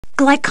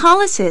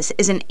Glycolysis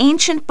is an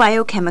ancient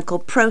biochemical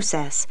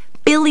process,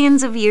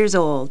 billions of years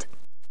old.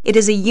 It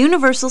is a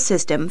universal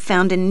system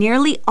found in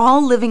nearly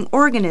all living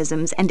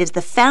organisms and is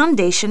the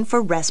foundation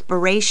for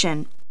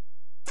respiration.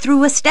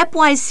 Through a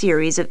stepwise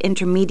series of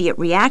intermediate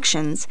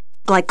reactions,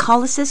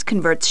 glycolysis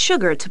converts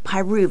sugar to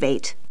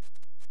pyruvate.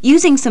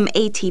 Using some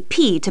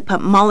ATP to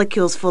pump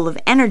molecules full of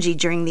energy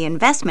during the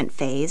investment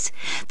phase,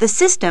 the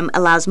system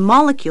allows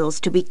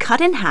molecules to be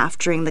cut in half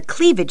during the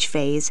cleavage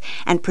phase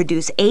and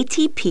produce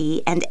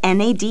ATP and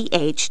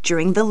NADH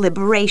during the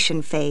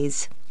liberation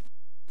phase.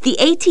 The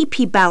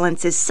ATP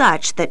balance is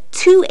such that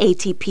 2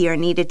 ATP are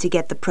needed to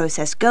get the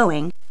process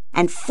going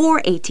and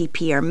 4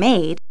 ATP are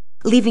made,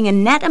 leaving a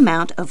net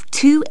amount of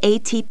 2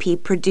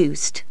 ATP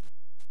produced.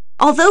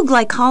 Although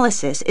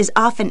glycolysis is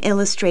often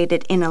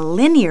illustrated in a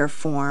linear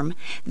form,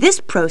 this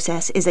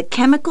process is a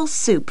chemical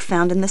soup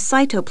found in the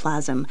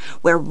cytoplasm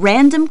where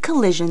random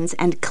collisions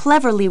and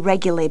cleverly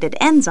regulated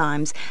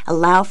enzymes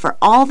allow for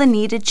all the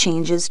needed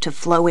changes to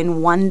flow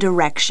in one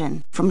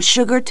direction, from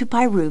sugar to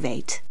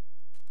pyruvate.